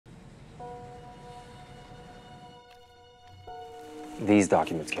These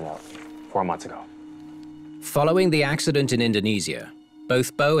documents came out 4 months ago. Following the accident in Indonesia,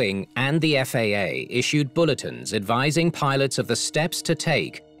 both Boeing and the FAA issued bulletins advising pilots of the steps to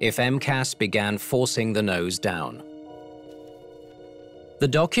take if MCAS began forcing the nose down. The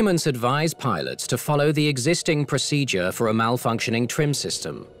documents advise pilots to follow the existing procedure for a malfunctioning trim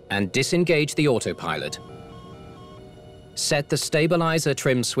system and disengage the autopilot, set the stabilizer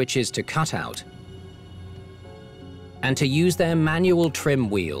trim switches to cutout, and to use their manual trim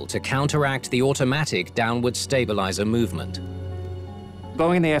wheel to counteract the automatic downward stabilizer movement.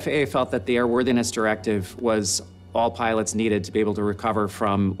 Boeing and the FAA felt that the airworthiness directive was all pilots needed to be able to recover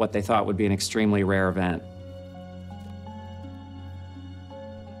from what they thought would be an extremely rare event.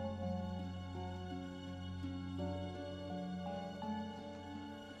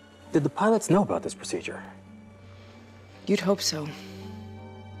 Did the pilots know about this procedure? You'd hope so.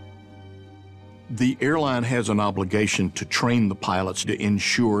 The airline has an obligation to train the pilots to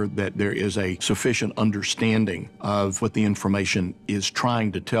ensure that there is a sufficient understanding of what the information is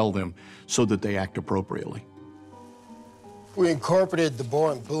trying to tell them so that they act appropriately. We incorporated the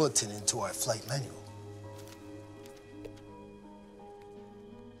Boeing bulletin into our flight manual.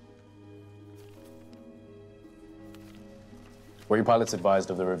 Were your pilots advised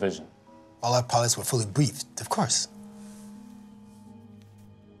of the revision? All our pilots were fully briefed, of course.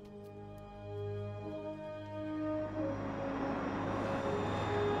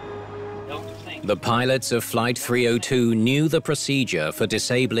 The pilots of Flight 302 knew the procedure for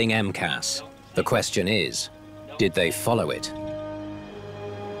disabling MCAS. The question is, did they follow it?